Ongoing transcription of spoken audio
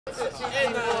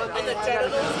and the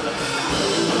genitals.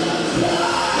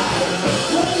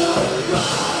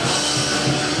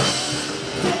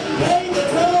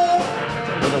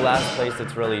 We're the last place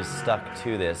that's really stuck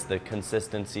to this, the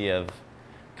consistency of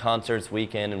concerts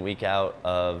week in and week out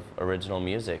of original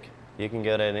music. You can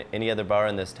go to any other bar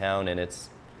in this town and it's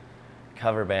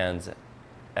cover bands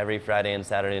every Friday and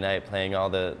Saturday night playing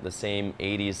all the same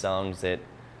 80s songs that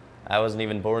I wasn't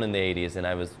even born in the 80s, and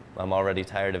I'm already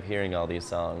tired of hearing all these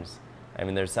songs. I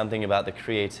mean, there's something about the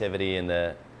creativity and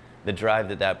the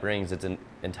drive that brings. It's an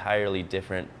entirely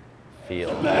different feel.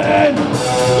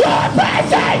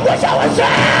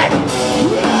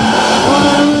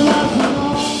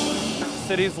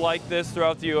 Cities like this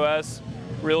throughout the U.S.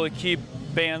 really keep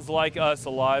bands like us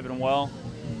alive and well.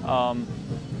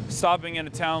 Stopping in a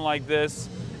town like this,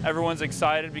 everyone's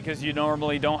excited because you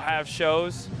normally don't have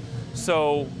shows.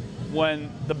 So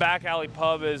when the back alley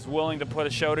pub is willing to put a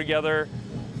show together,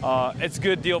 it's a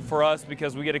good deal for us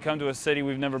because we get to come to a city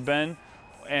we've never been,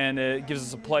 and it gives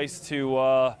us a place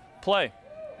to play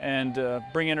and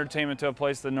bring entertainment to a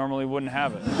place that normally wouldn't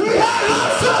have it.